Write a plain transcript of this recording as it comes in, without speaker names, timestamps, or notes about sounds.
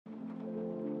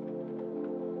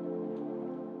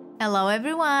Hello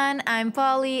everyone, I'm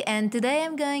Polly and today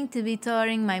I'm going to be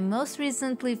touring my most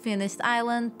recently finished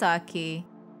island, Toki.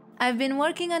 I've been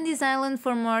working on this island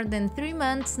for more than 3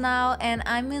 months now and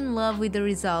I'm in love with the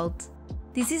result.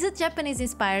 This is a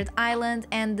Japanese-inspired island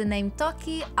and the name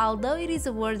Toki, although it is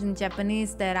a word in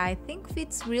Japanese that I think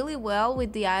fits really well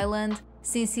with the island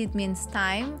since it means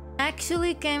time,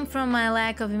 actually came from my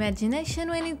lack of imagination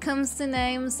when it comes to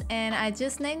names, and I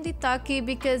just named it Toki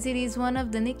because it is one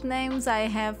of the nicknames I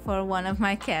have for one of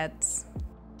my cats.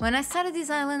 When I started this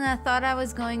island, I thought I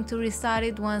was going to restart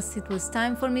it once it was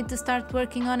time for me to start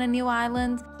working on a new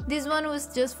island. This one was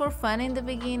just for fun in the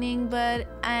beginning, but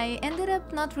I ended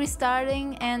up not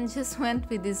restarting and just went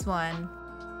with this one.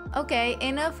 Okay,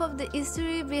 enough of the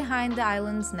history behind the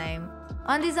island's name.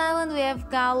 On this island we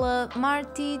have Gala,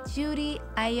 Marty, Judy,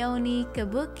 Ione,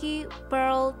 Kabuki,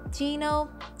 Pearl, Gino,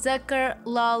 Zucker,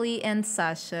 Lolly and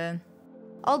Sasha.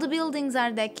 All the buildings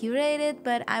are decorated,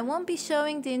 but I won't be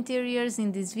showing the interiors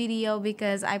in this video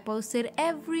because I posted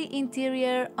every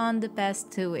interior on the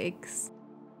past 2 weeks.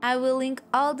 I will link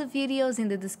all the videos in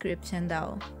the description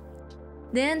though.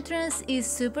 The entrance is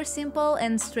super simple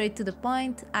and straight to the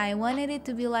point. I wanted it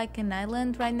to be like an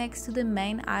island right next to the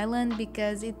main island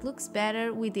because it looks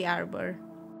better with the harbor.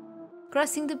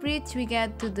 Crossing the bridge we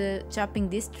get to the shopping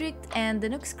district and the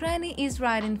Nook's Cranny is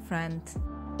right in front.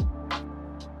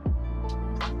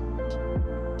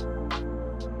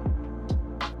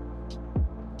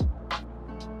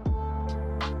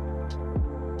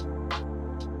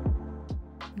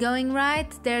 Going right,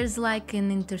 there's like an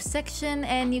intersection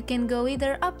and you can go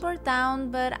either up or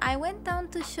down, but I went down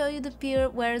to show you the pier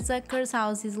where Zucker's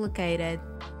house is located.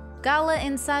 Gala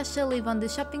and Sasha live on the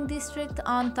shopping district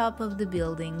on top of the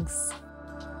buildings.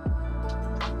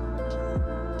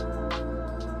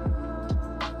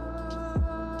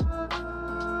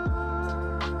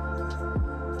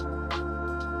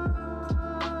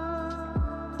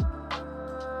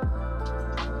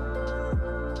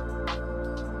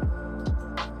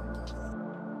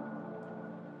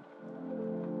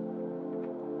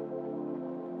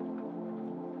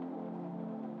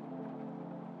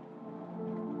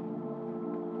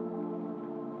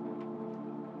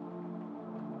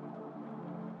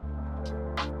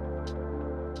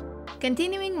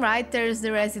 Continuing right, there's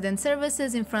the resident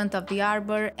services in front of the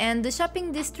harbor, and the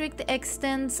shopping district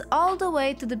extends all the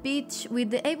way to the beach with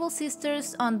the Able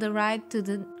Sisters on the right to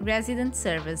the resident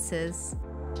services.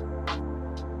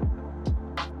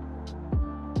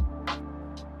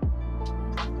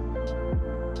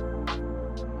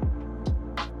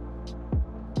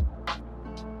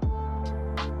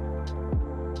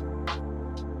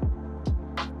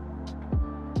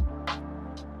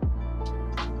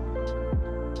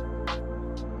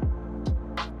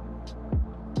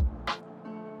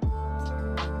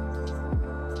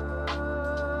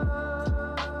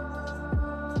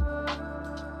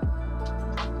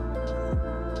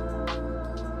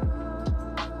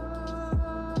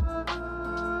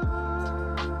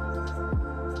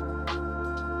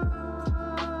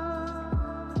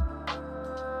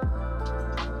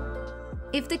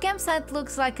 If the campsite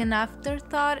looks like an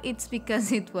afterthought, it's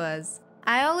because it was.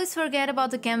 I always forget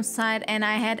about the campsite and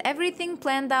I had everything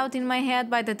planned out in my head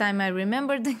by the time I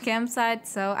remembered the campsite,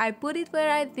 so I put it where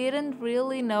I didn't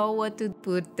really know what to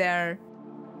put there.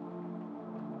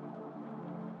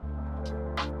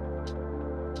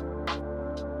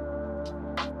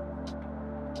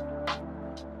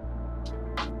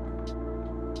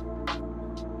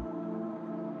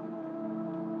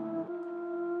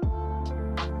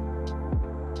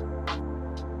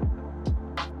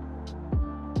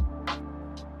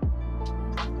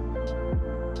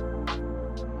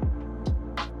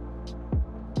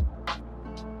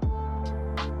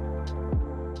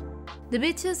 The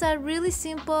beaches are really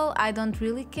simple. I don't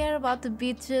really care about the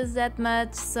beaches that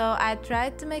much, so I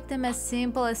tried to make them as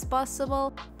simple as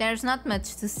possible. There's not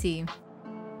much to see.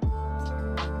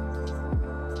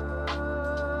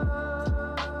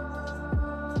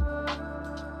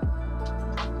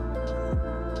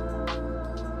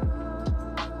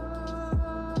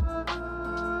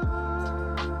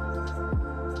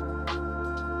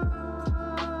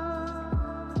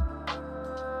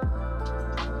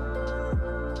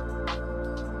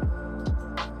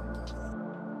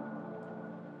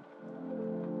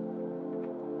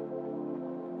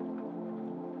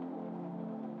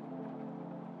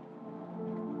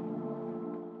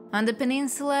 On the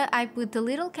peninsula I put a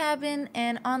little cabin,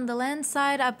 and on the land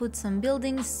side I put some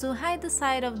buildings to hide the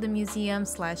side of the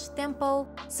museum/temple,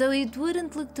 so it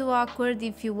wouldn't look too awkward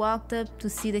if you walked up to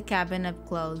see the cabin up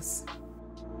close.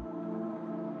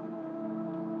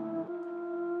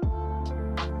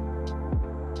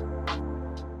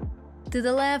 To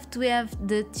the left we have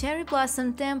the cherry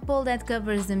blossom temple that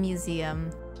covers the museum.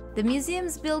 The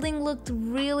museum's building looked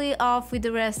really off with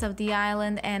the rest of the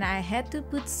island, and I had to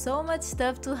put so much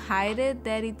stuff to hide it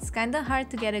that it's kinda hard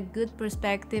to get a good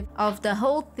perspective of the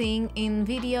whole thing in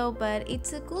video, but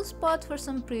it's a cool spot for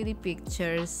some pretty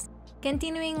pictures.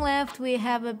 Continuing left, we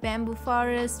have a bamboo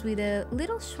forest with a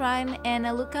little shrine and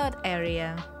a lookout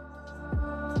area.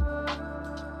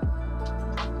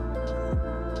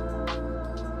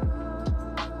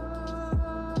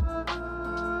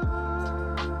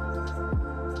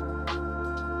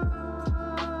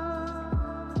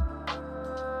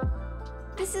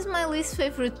 This is my least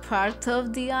favorite part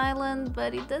of the island,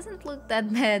 but it doesn't look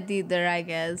that bad either, I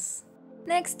guess.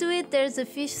 Next to it, there's a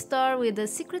fish store with a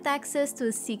secret access to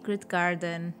a secret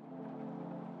garden.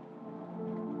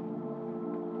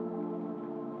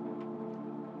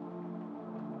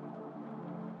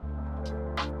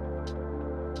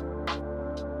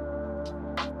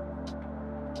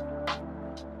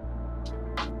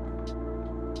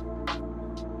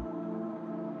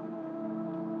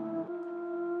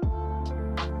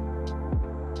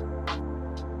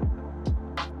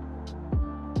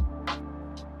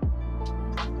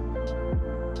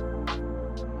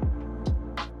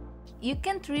 You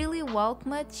can't really walk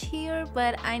much here,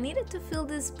 but I needed to fill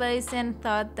this space and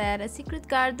thought that a secret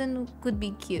garden could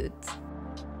be cute.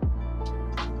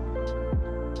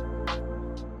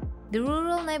 The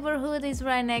rural neighborhood is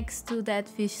right next to that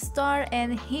fish store,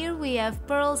 and here we have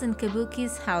Pearls and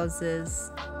Kabuki's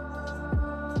houses.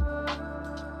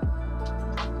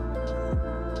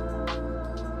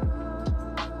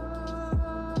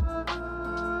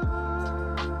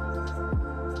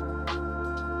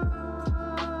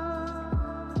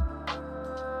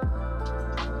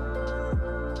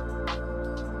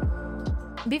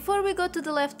 Before we go to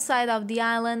the left side of the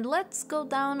island, let's go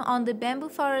down on the bamboo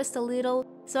forest a little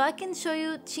so I can show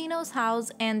you Chino's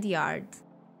house and yard.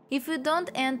 If you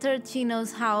don't enter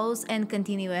Chino's house and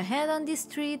continue ahead on this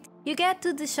street, you get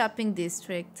to the shopping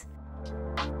district.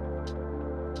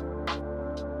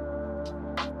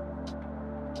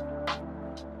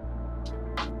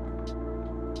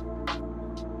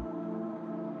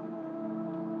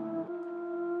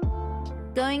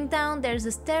 Going down, there's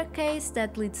a staircase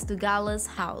that leads to Gala's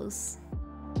house.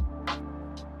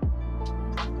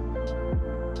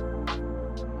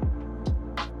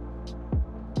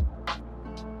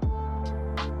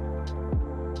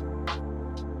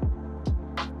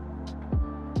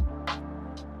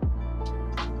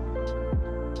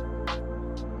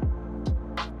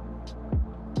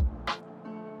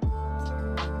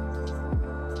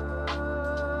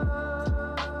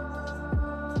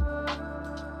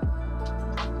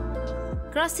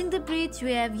 Crossing the bridge,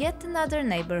 we have yet another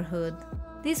neighborhood.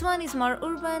 This one is more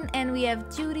urban, and we have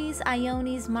Judy's,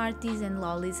 Ioni's, Marty's and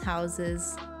Lolly's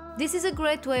houses. This is a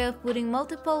great way of putting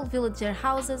multiple villager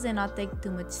houses and not take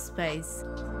too much space.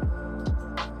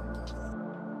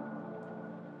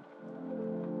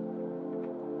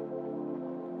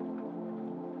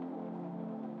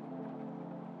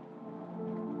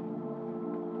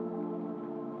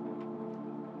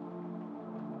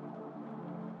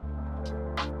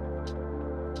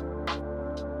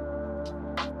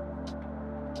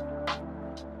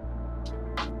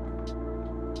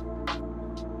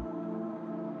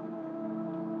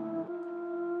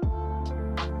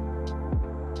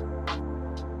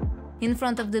 In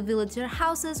front of the villager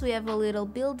houses we have a little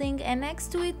building, and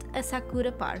next to it a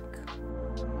sakura park.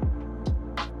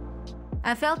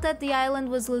 I felt that the island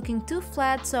was looking too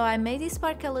flat, so I made this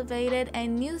park elevated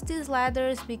and used these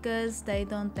ladders because they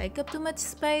don't take up too much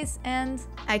space, and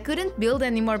I couldn't build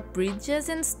any more bridges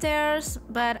and stairs,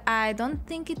 but I don't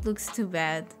think it looks too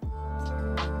bad.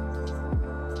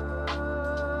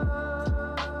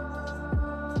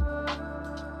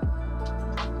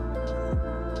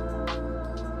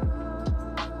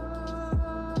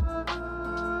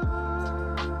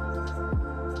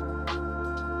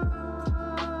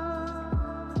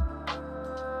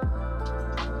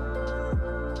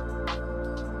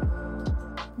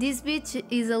 This beach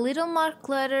is a little more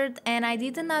cluttered, and I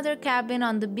did another cabin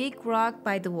on the big rock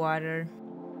by the water.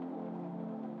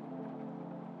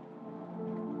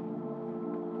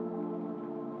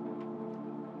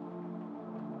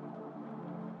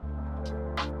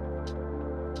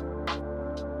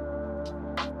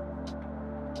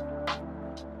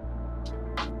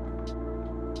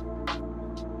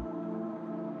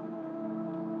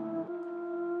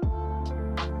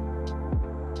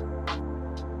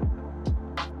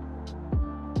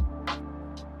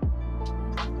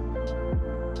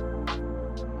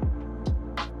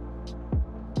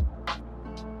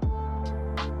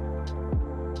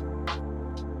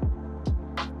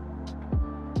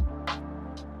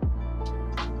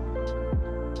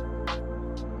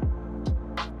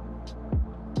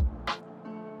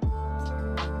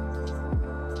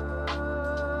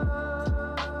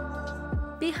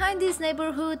 Behind this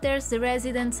neighborhood there's the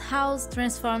residence house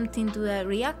transformed into a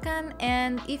Ryokan,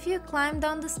 and if you climb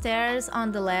down the stairs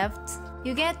on the left,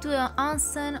 you get to an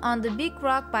onsen on the big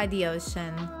rock by the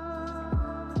ocean.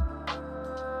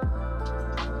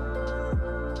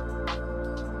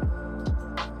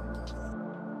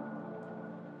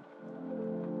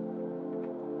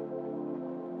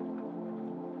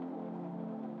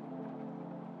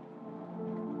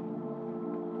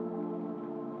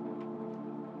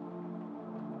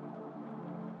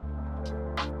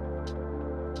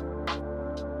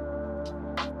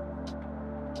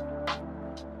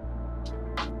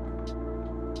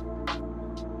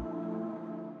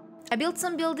 I built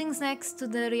some buildings next to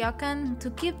the Ryokan to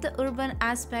keep the urban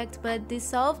aspect, but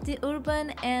dissolved the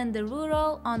urban and the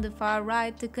rural on the far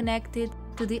right to connect it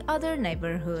to the other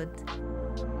neighborhood.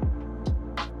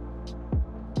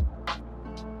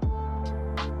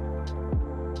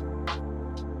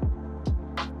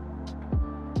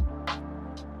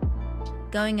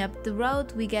 Going up the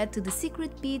road, we get to the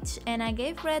secret beach, and I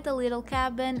gave Red a little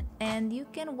cabin, and you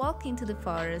can walk into the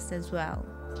forest as well.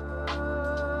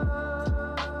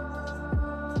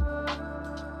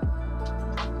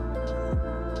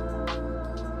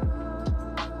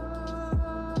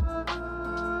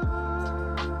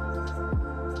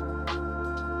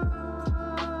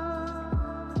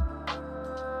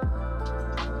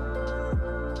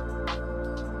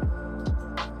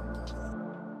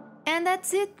 And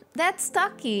that's it, that's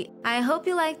Toki. I hope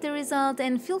you liked the result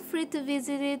and feel free to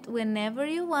visit it whenever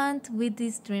you want with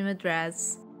this dream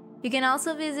address. You can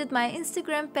also visit my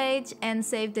Instagram page and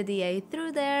save the DA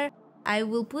through there. I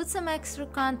will put some extra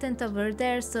content over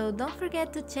there, so don't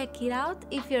forget to check it out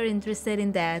if you're interested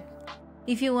in that.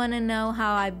 If you want to know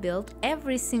how I built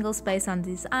every single space on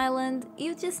this island,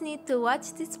 you just need to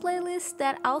watch this playlist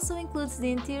that also includes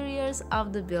the interiors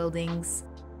of the buildings.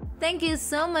 Thank you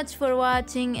so much for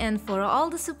watching and for all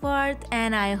the support,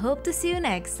 and I hope to see you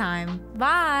next time.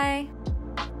 Bye!